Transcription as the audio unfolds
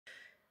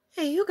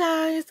Hey you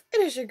guys,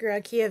 it is your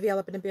girl Kia Vielle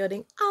up in the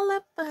building, all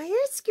up on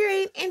your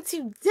screen, and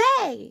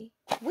today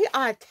we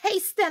are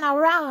tasting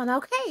around,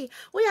 okay?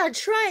 We are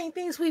trying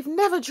things we've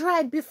never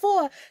tried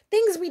before,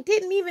 things we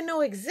didn't even know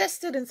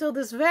existed until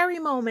this very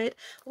moment.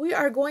 We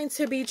are going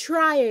to be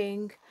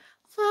trying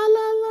fa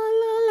la la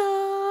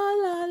la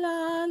la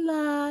la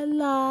la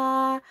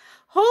la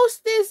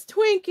Hostess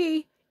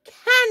Twinkie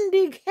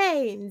candy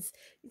canes.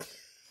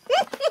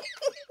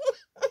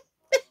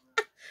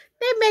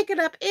 They making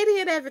up any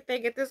and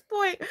everything at this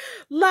point.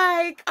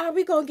 Like, are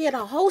we going to get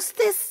a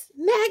Hostess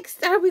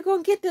next? Are we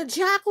going to get the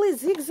chocolate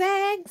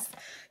zigzags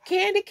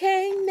candy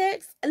cane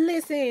next?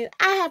 Listen,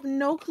 I have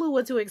no clue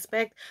what to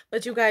expect.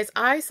 But you guys,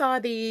 I saw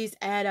these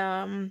at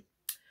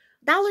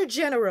Dollar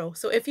General.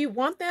 So if you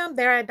want them,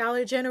 they're at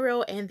Dollar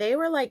General. And they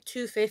were like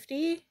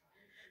 $2.50,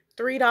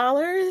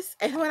 $3.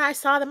 And when I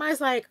saw them, I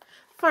was like,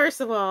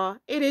 first of all,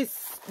 it is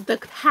the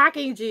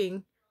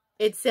packaging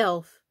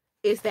itself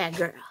is that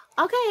girl.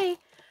 Okay.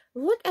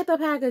 Look at the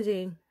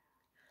packaging.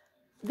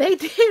 They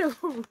did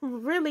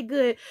really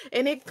good.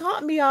 And it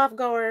caught me off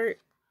guard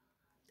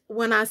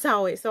when I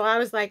saw it. So I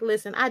was like,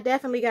 listen, I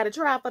definitely got to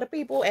try for the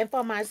people and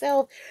for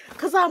myself.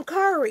 Because I'm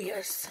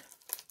curious.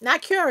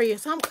 Not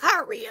curious. I'm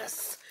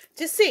curious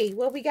to see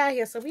what we got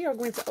here. So we are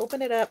going to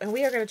open it up and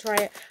we are going to try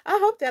it. I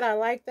hope that I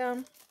like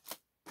them.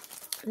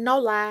 No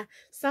lie.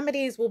 Some of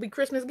these will be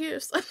Christmas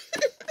gifts. To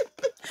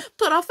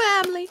the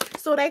family.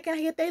 So they can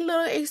get their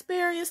little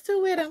experience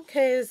too with them.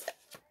 Because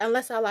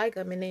unless I like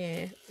them, and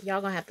then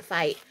y'all gonna have to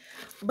fight.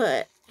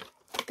 But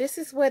this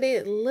is what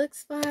it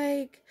looks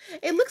like.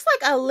 It looks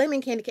like a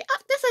lemon candy cane. Oh,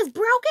 this is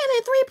broken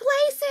in 3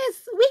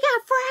 places. We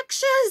got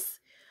fractures.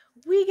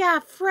 We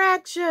got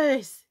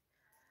fractures.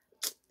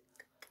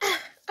 I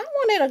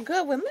wanted a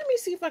good one. Let me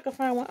see if I can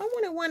find one. I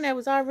wanted one that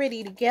was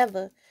already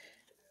together.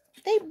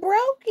 They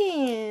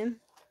broken.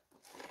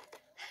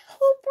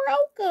 Who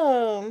broke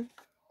them?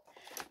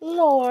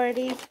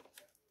 Lordy.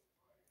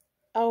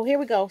 Oh, here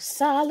we go.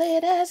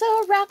 Solid as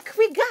a rock.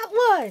 We got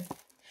one.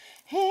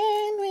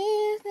 And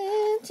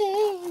within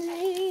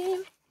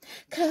changing.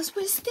 Cause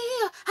we're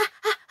still.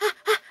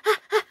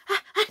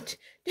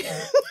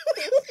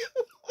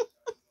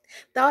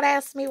 Don't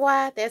ask me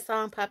why that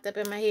song popped up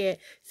in my head.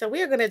 So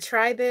we're going to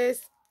try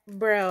this.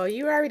 Bro,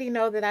 you already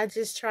know that I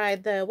just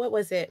tried the, what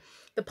was it?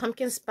 The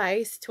pumpkin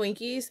spice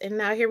Twinkies. And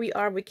now here we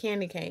are with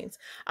candy canes.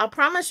 I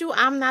promise you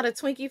I'm not a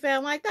Twinkie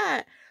fan like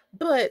that.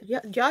 But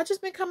y'all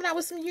just been coming out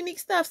with some unique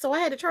stuff, so I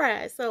had to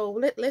try it. So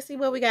let's see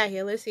what we got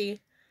here. Let's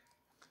see.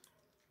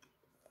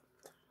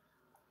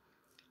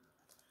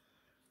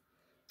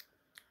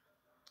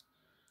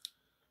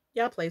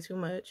 Y'all play too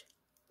much.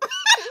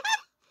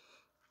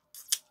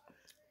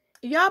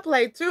 Y'all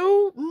play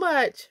too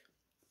much.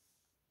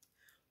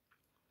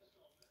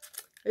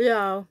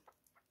 Y'all.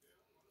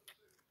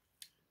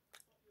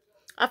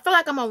 I feel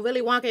like I'm on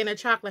Willy Wonka in a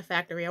chocolate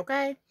factory,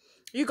 okay?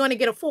 You're going to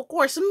get a full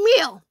course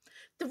meal.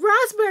 The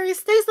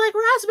raspberries taste like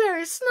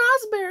raspberries.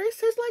 Snozzberries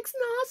taste like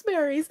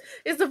snozzberries.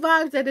 It's the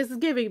vibes that this is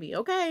giving me,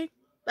 okay?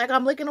 Like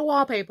I'm licking a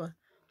wallpaper.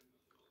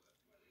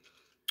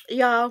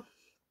 Y'all,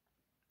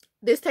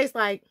 this tastes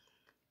like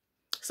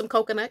some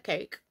coconut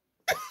cake.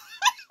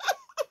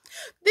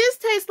 This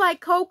tastes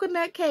like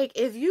coconut cake.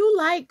 If you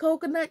like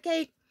coconut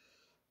cake,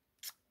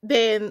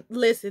 then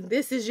listen,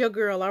 this is your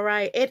girl, all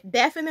right? It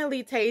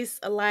definitely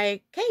tastes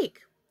like cake.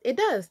 It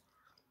does.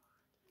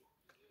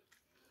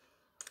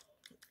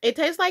 It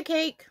tastes like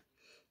cake.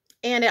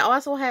 And it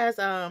also has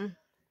the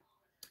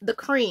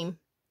cream.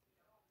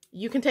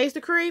 You can taste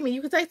the cream and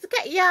you can taste the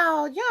cake.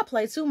 Y'all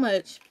play too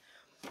much.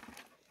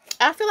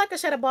 I feel like I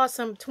should have bought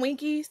some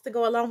Twinkies to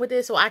go along with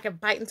this so I can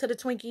bite into the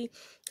Twinkie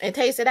and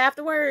taste it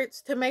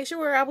afterwards to make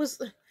sure I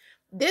was...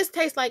 This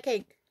tastes like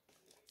cake.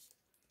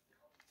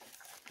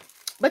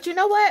 But you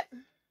know what?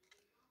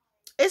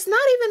 It's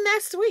not even that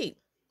sweet.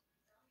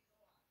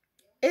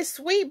 It's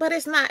sweet, but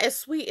it's not as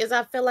sweet as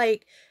I feel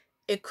like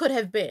it could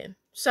have been.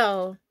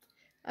 So,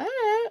 all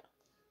right.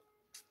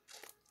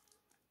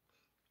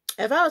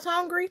 If I was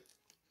hungry,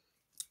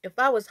 and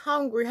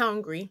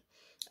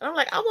I'm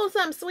like, I want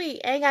something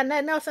sweet. I ain't got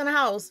nothing else in the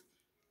house.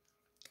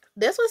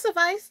 This would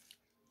suffice.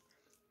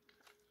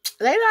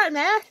 They not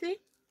nasty.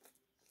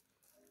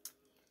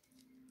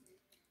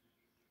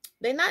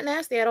 They're not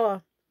nasty at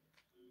all.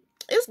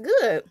 It's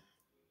good.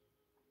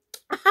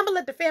 I'm going to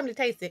let the family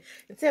taste it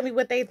and tell me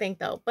what they think,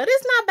 though. But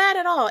it's not bad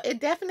at all. It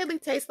definitely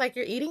tastes like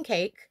you're eating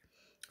cake.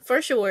 For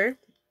sure.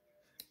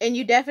 And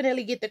you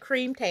definitely get the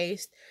cream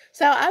taste.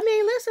 So, I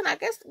mean, listen, I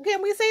guess,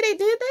 can we say they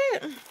did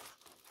that?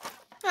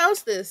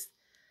 Hostess.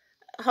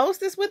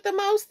 Hostess with the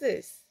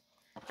mostest.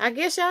 I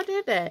guess y'all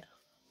did that.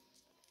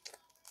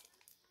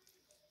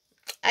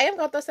 I am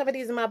going to throw some of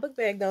these in my book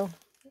bag, though.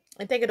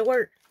 And take it to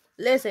work.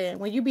 Listen,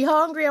 when you be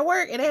hungry at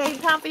work and it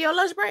ain't time for your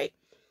lunch break,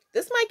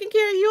 this might can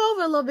carry you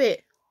over a little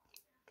bit.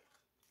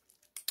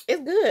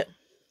 It's good.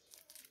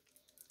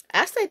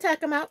 I say check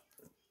them out.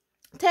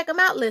 Check them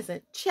out,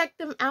 listen. Check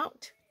them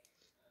out.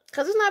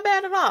 Because it's not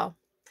bad at all.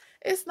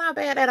 It's not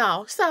bad at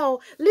all.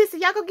 So,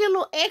 listen, y'all gonna get a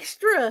little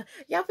extra.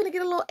 Y'all finna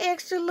get a little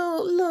extra,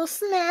 little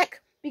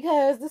snack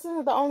because this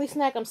isn't the only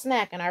snack I'm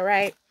snacking, all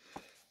right?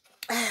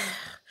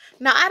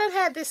 Now, I done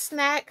had this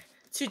snack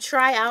to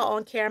try out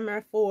on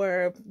camera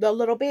for a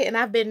little bit, and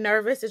I've been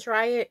nervous to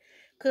try it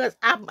because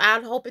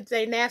I hope it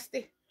ain't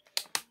nasty.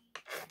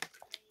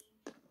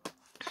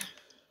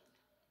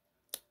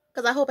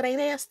 Because I hope it ain't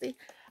nasty.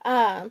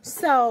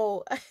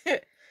 So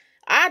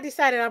I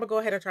decided I'm gonna go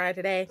ahead and try it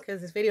today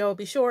because this video will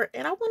be short,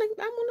 and I want a little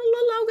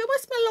longer. I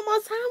want to spend a little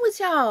more time with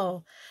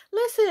y'all.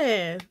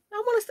 Listen,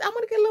 I want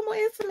to get a little more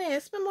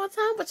intimate, spend more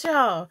time with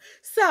y'all.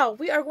 So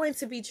we are going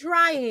to be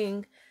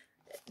trying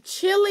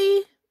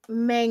chili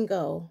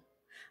mango.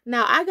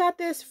 Now I got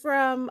this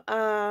from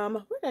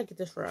where did I get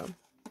this from?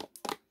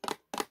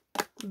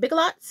 Big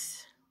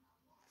Lots.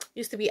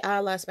 Used to be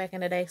Odd Lots back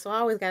in the day, so I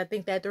always got to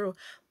think that through.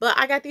 But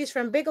I got these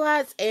from Big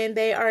Lots, and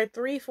they are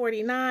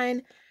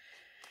 $3.49.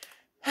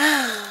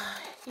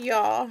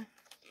 Y'all,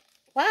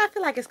 well, I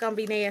feel like it's gonna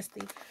be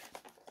nasty.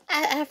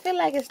 I feel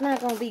like it's not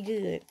gonna be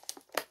good,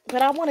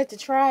 but I wanted to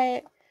try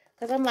it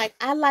because I'm like,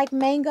 I like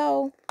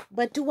mango,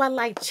 but do I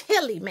like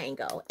chili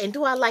mango? And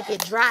do I like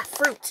it dry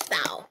fruit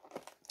style?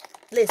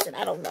 Listen,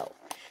 I don't know.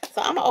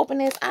 So I'm gonna open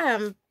this. I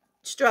am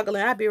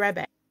struggling. I'll be right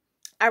back.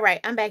 All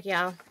right, I'm back,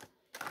 y'all.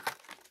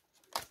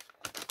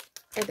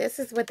 And this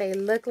is what they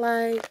look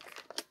like.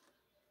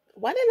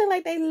 Why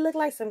do they look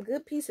like some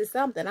good piece of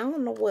something? I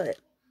don't know what.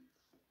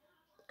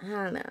 I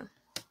don't know.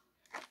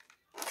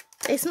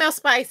 They smell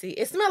spicy.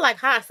 It smells like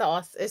hot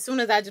sauce as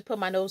soon as I just put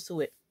my nose to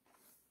it.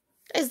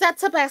 Is that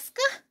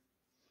Tabasco?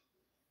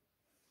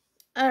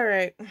 All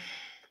right.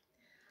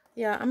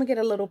 Yeah, I'm going to get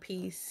a little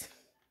piece.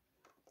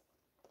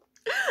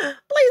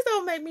 Please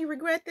don't make me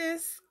regret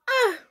this.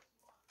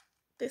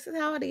 This is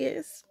how it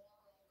is.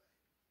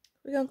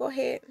 We're going to go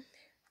ahead.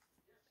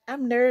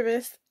 I'm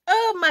nervous.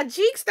 Oh, my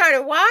cheeks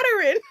started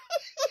watering.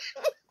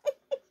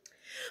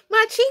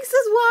 My cheeks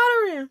is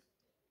watering.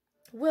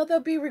 Will there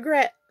be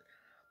regret?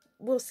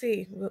 We'll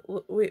see.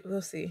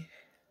 We'll see.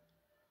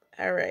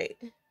 All right.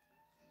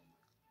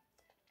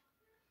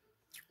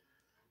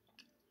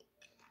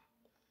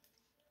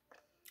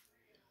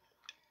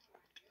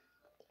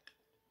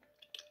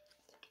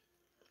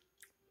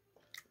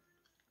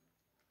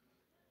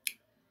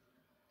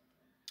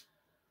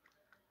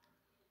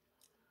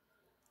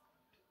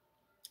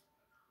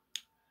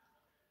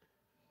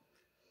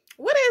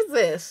 What is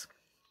this?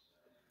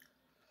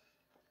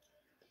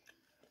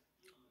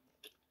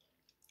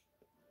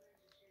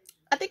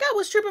 I think I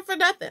was tripping for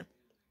nothing.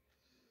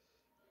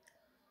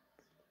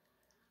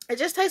 It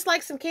just tastes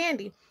like some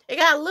candy. It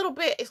got a little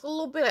bit, it's a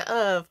little bit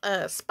of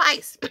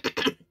spice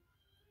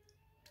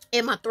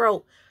in my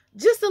throat.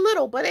 Just a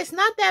little, but it's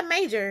not that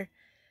major.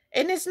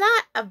 And it's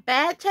not a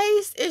bad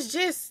taste. It's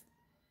just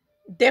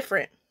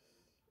different.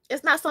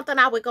 It's not something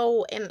I would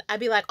go and I'd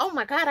be like, oh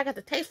my God, I got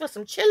the taste for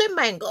some chili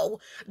mango,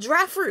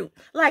 dry fruit.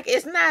 Like,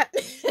 it's not,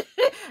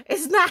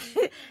 it's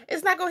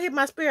not going to hit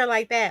my spirit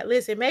like that.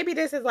 Listen, maybe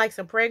this is like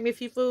some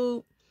pregnancy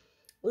food.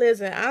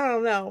 Listen, I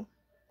don't know.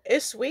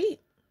 It's sweet.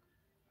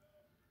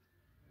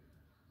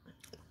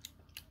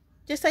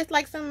 Just tastes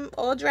like some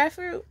old dry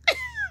fruit.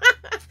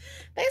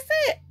 That's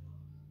it.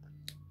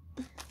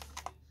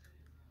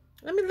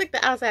 Let me lick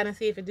the outside and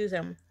see if it do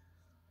something.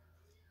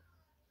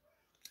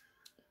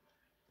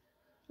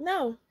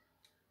 No.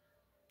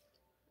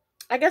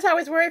 I guess I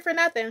was worried for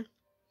nothing.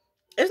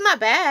 It's not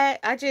bad.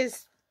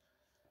 It's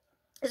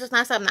just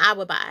not something I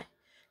would buy.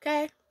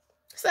 Okay?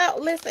 So,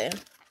 listen.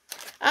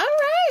 All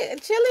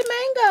right. Chili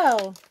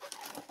mango.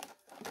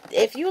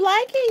 If you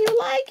like it, you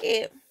like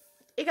it.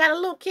 It got a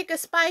little kick of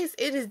spice.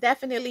 It is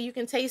definitely, you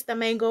can taste the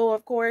mango,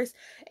 of course.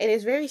 It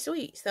is very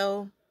sweet.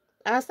 So,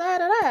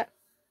 outside of that,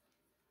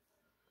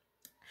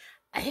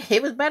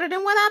 it was better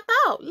than what I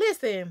thought.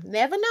 Listen,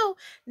 never know.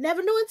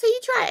 Never know until you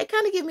try it. It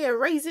kind of gives me a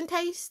raisin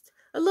taste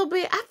a little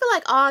bit. I feel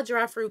like all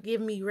dry fruit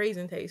give me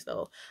raisin taste,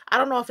 though. I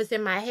don't know if it's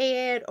in my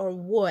head or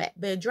what.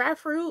 But dry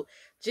fruit,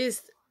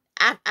 just,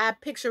 I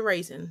picture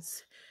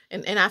raisins.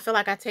 And I feel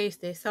like I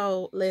taste it.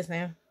 So,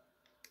 listen.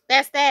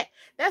 That's that.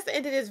 That's the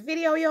end of this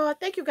video, y'all.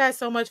 Thank you guys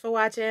so much for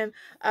watching.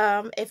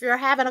 If you're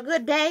having a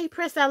good day,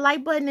 press that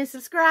like button and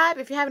subscribe.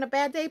 If you're having a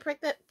bad day, press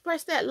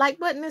that like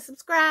button and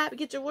subscribe.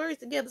 Get your words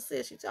together,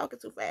 sis. You're talking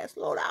too fast.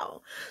 Slow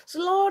down.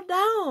 Slow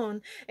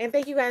down. And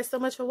thank you guys so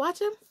much for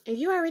watching. And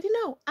you already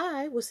know,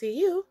 I will see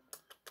you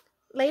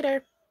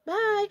later.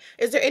 Bye.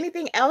 Is there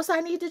anything else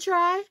I need to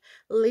try?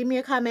 Leave me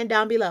a comment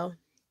down below.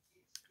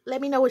 Let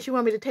me know what you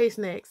want me to taste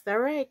next, all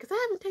right? Because I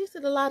haven't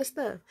tasted a lot of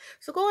stuff.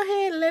 So go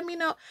ahead and let me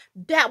know.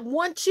 That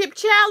one chip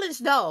challenge,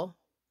 though.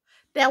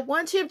 That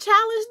one chip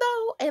challenge,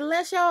 though,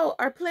 unless y'all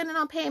are planning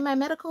on paying my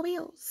medical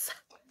bills,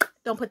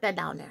 don't put that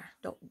down there.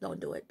 Don't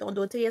do it. Don't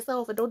do it to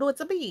yourself and don't do it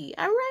to me,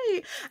 all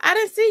right? I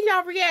didn't see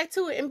y'all react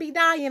to it and be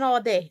dying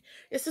all day.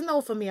 It's a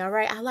no for me, all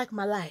right? I like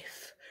my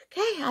life,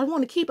 okay? I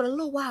want to keep it a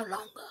little while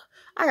longer.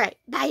 All right,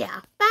 bye,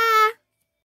 y'all. Bye.